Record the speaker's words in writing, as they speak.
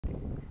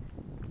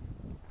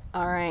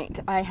All right,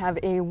 I have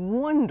a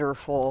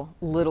wonderful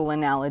little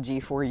analogy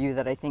for you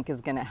that I think is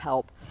going to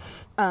help.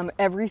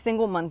 Every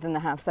single month in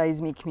the Half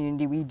Size Me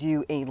community, we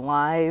do a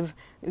live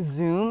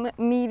Zoom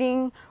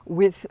meeting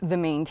with the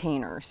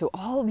maintainers. So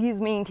all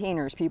these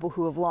maintainers, people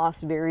who have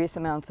lost various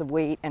amounts of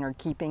weight and are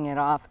keeping it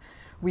off,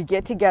 we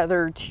get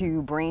together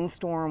to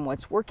brainstorm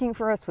what's working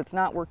for us, what's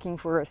not working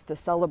for us, to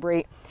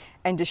celebrate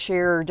and to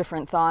share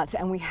different thoughts.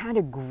 And we had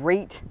a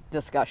great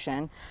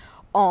discussion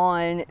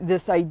on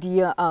this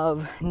idea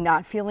of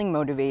not feeling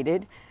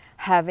motivated,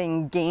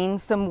 having gained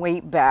some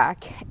weight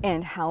back,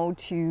 and how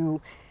to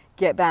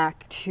get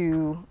back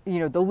to,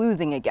 the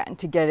losing again,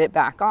 to get it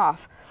back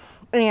off.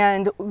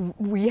 And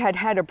we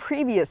had a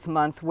previous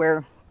month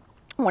where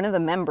one of the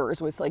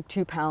members was like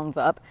 2 pounds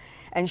up,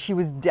 and she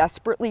was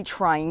desperately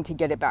trying to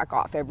get it back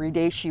off. Every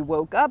day she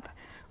woke up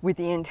with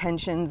the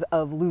intentions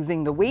of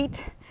losing the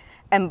weight,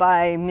 and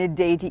by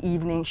midday to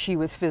evening, she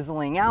was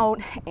fizzling out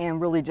and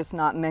really just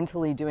not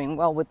mentally doing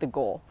well with the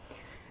goal.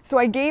 So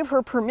I gave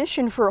her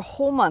permission for a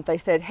whole month. I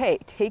said, hey,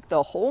 take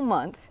the whole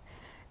month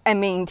and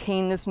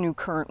maintain this new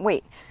current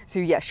weight. So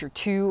yes, you're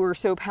 2 or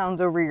so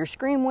pounds over your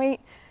screen weight.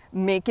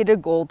 Make it a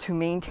goal to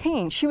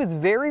maintain. She was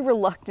very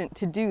reluctant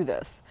to do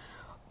this,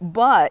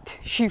 but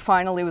she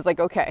finally was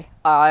like, okay,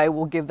 I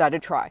will give that a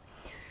try.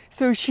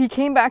 So she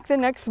came back the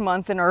next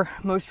month in our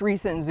most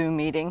recent Zoom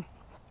meeting.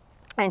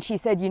 And she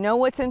said, you know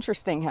what's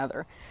interesting,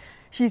 Heather?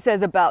 She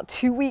says, about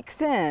 2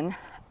 weeks in,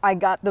 I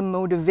got the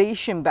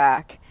motivation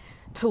back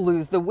to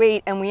lose the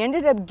weight. And we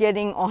ended up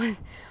getting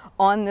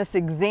on this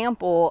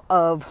example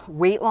of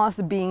weight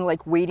loss being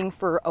like waiting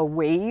for a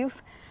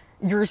wave.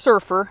 You're a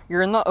surfer,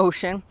 you're in the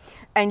ocean,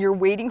 and you're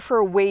waiting for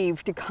a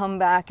wave to come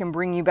back and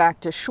bring you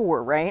back to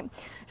shore, right?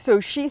 So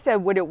she said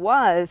what it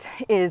was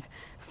is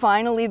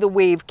finally the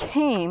wave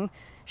came.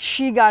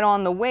 She got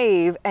on the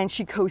wave and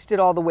she coasted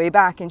all the way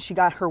back and she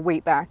got her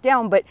weight back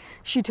down, but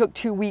she took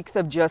 2 weeks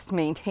of just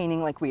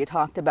maintaining, like we had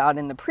talked about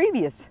in the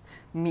previous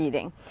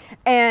meeting.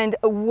 And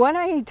what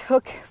I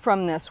took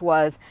from this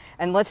was,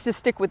 and let's just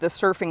stick with the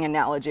surfing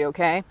analogy,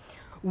 okay?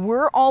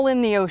 We're all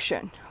in the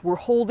ocean. We're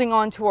holding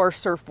on to our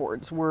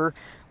surfboards.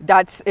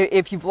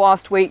 If you've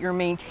lost weight, you're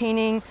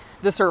maintaining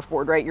the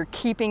surfboard, right? You're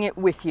keeping it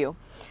with you.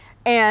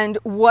 And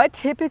what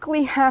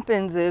typically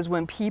happens is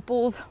when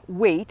people's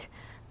weight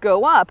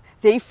go up,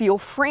 they feel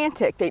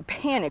frantic, they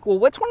panic. Well,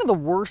 what's one of the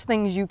worst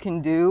things you can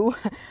do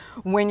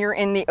when you're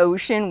in the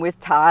ocean with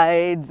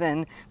tides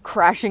and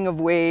crashing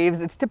of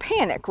waves? It's to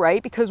panic,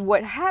 right? Because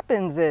what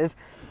happens is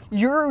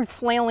you're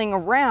flailing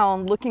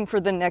around looking for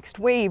the next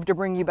wave to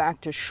bring you back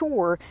to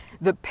shore.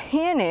 The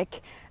panic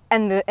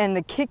and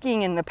the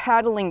kicking and the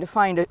paddling to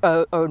find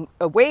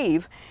a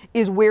wave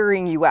is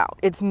wearing you out.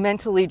 It's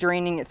mentally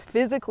draining, it's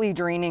physically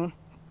draining.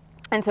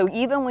 And so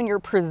even when you're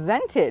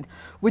presented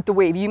with the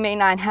wave, you may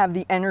not have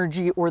the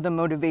energy or the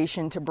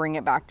motivation to bring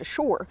it back to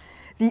shore.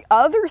 The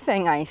other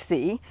thing I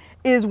see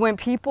is when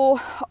people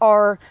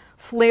are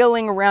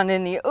flailing around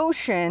in the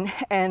ocean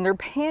and they're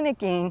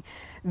panicking,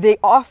 they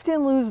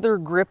often lose their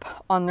grip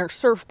on their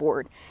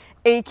surfboard,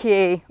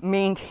 aka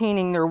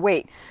maintaining their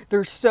weight.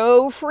 They're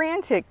so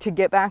frantic to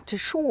get back to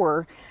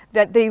shore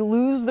that they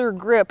lose their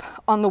grip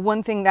on the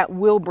one thing that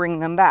will bring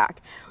them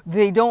back.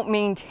 They don't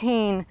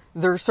maintain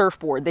their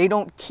surfboard. They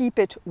don't keep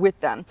it with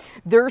them.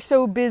 They're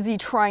so busy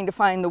trying to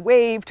find the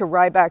wave to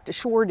ride back to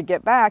shore to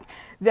get back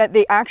that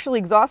they actually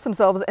exhaust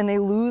themselves and they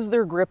lose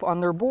their grip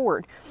on their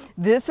board.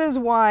 This is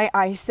why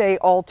I say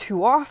all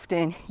too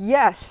often,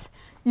 yes,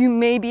 you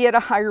may be at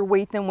a higher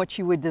weight than what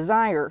you would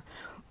desire,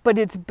 but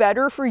it's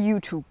better for you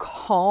to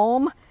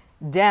calm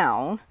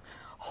down,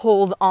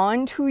 hold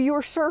on to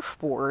your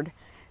surfboard,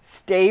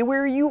 stay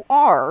where you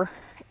are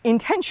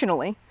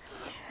intentionally,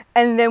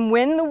 and then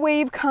when the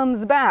wave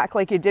comes back,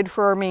 like it did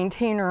for our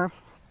maintainer,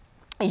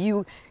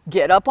 you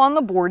get up on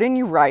the board and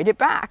you ride it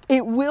back.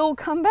 It will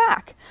come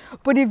back.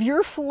 But if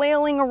you're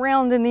flailing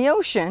around in the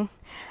ocean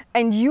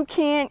and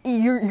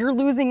you're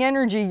losing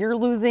energy, you're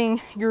losing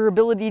your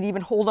ability to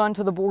even hold on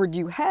to the board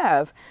you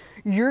have,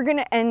 you're going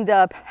to end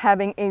up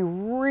having a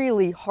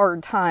really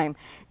hard time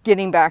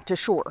getting back to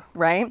shore,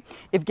 right?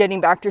 If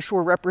getting back to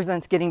shore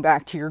represents getting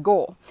back to your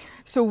goal.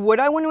 So what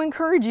I want to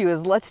encourage you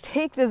is let's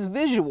take this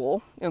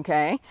visual,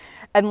 okay,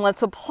 and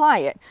let's apply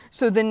it.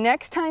 So the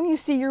next time you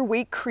see your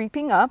weight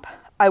creeping up,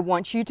 I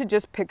want you to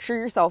just picture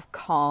yourself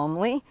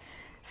calmly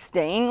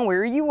staying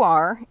where you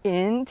are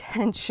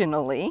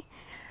intentionally,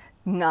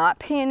 not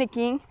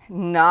panicking,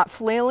 not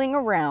flailing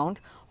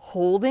around,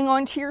 holding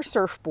onto your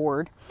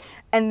surfboard,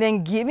 and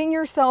then giving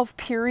yourself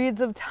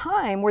periods of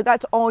time where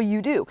that's all you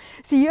do.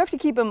 See, you have to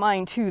keep in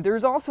mind too,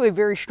 there's also a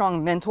very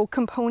strong mental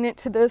component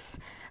to this.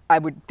 I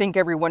would think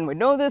everyone would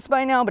know this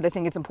by now, but I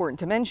think it's important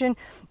to mention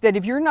that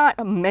if you're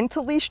not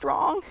mentally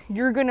strong,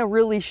 you're gonna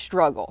really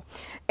struggle.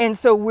 And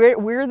so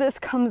where this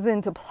comes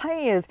into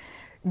play is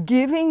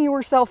giving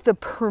yourself the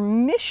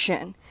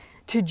permission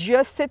to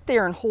just sit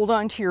there and hold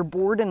on to your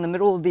board in the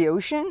middle of the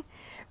ocean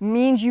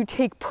means you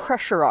take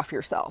pressure off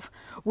yourself.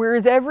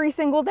 Whereas every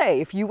single day,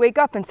 if you wake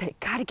up and say,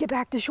 gotta get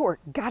back to shore,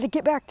 gotta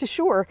get back to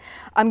shore,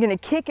 I'm gonna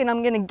kick and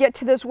I'm gonna get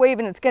to this wave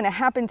and it's gonna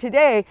happen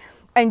today,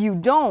 and you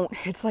don't,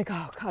 it's like,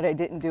 oh God, I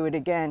didn't do it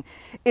again.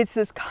 It's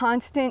this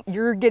constant,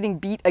 you're getting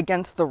beat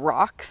against the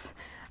rocks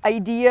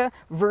idea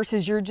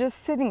versus you're just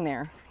sitting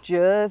there,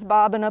 just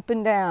bobbing up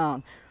and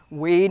down,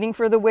 waiting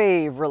for the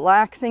wave,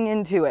 relaxing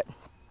into it.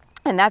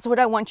 And that's what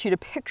I want you to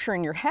picture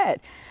in your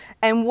head.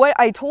 And what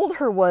I told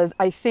her was,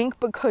 I think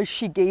because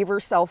she gave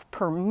herself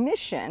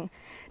permission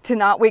to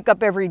not wake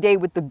up every day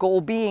with the goal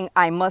being,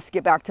 I must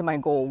get back to my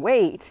goal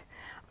weight,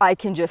 I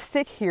can just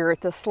sit here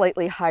at the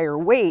slightly higher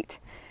weight.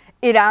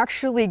 It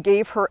actually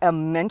gave her a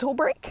mental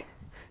break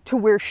to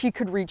where she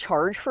could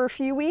recharge for a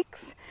few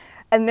weeks.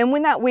 And then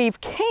when that wave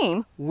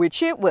came,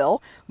 which it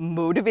will,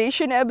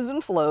 motivation ebbs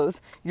and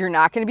flows. You're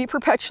not going to be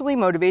perpetually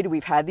motivated.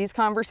 We've had these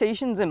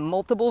conversations in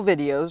multiple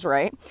videos,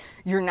 right?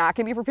 You're not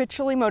going to be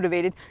perpetually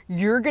motivated.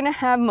 You're going to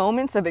have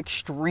moments of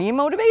extreme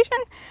motivation,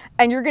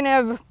 and you're going to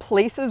have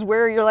places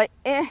where you're like,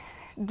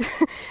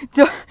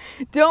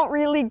 don't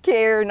really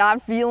care,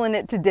 not feeling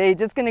it today,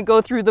 just going to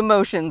go through the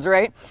motions,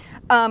 right?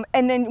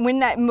 And then when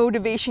that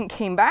motivation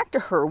came back to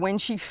her, when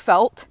she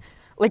felt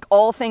like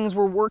all things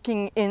were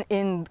working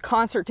in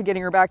concert to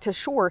getting her back to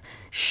shore,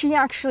 she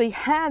actually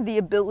had the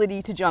ability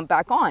to jump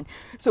back on.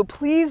 So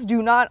please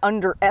do not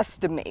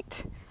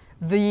underestimate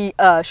the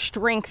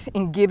strength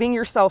in giving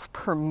yourself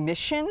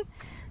permission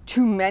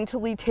to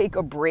mentally take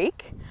a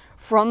break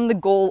from the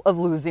goal of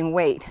losing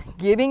weight.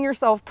 Giving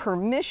yourself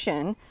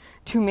permission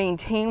to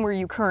maintain where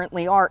you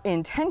currently are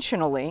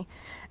intentionally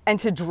and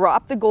to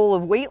drop the goal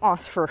of weight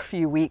loss for a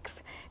few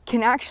weeks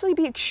can actually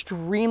be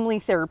extremely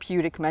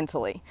therapeutic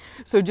mentally.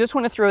 So just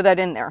want to throw that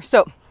in there.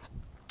 So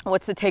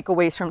what's the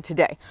takeaways from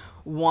today?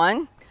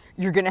 1,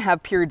 you're going to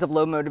have periods of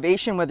low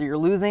motivation, whether you're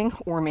losing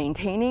or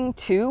maintaining.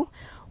 2,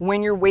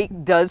 when your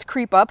weight does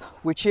creep up,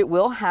 which it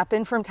will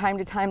happen from time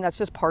to time, that's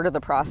just part of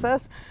the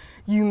process.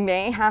 You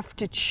may have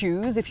to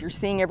choose, if you're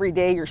seeing every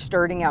day you're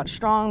starting out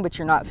strong but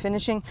you're not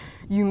finishing,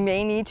 you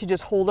may need to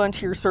just hold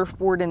onto your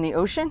surfboard in the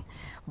ocean,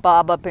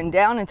 bob up and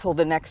down until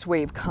the next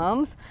wave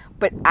comes,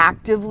 but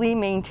actively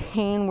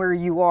maintain where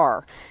you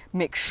are.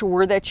 Make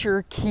sure that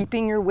you're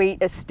keeping your weight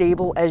as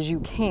stable as you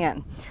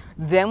can.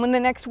 Then when the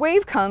next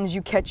wave comes,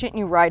 you catch it and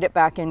you ride it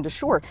back into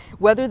shore.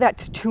 Whether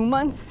that's 2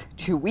 months,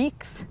 2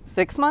 weeks,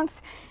 6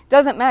 months,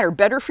 doesn't matter.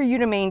 Better for you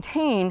to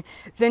maintain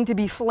than to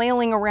be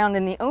flailing around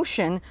in the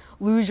ocean,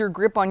 lose your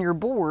grip on your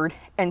board,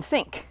 and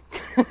sink.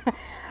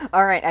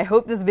 All right, I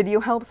hope this video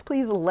helps.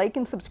 Please like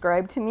and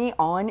subscribe to me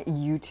on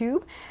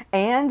YouTube.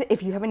 And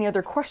if you have any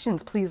other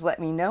questions, please let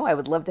me know. I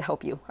would love to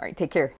help you. All right, take care.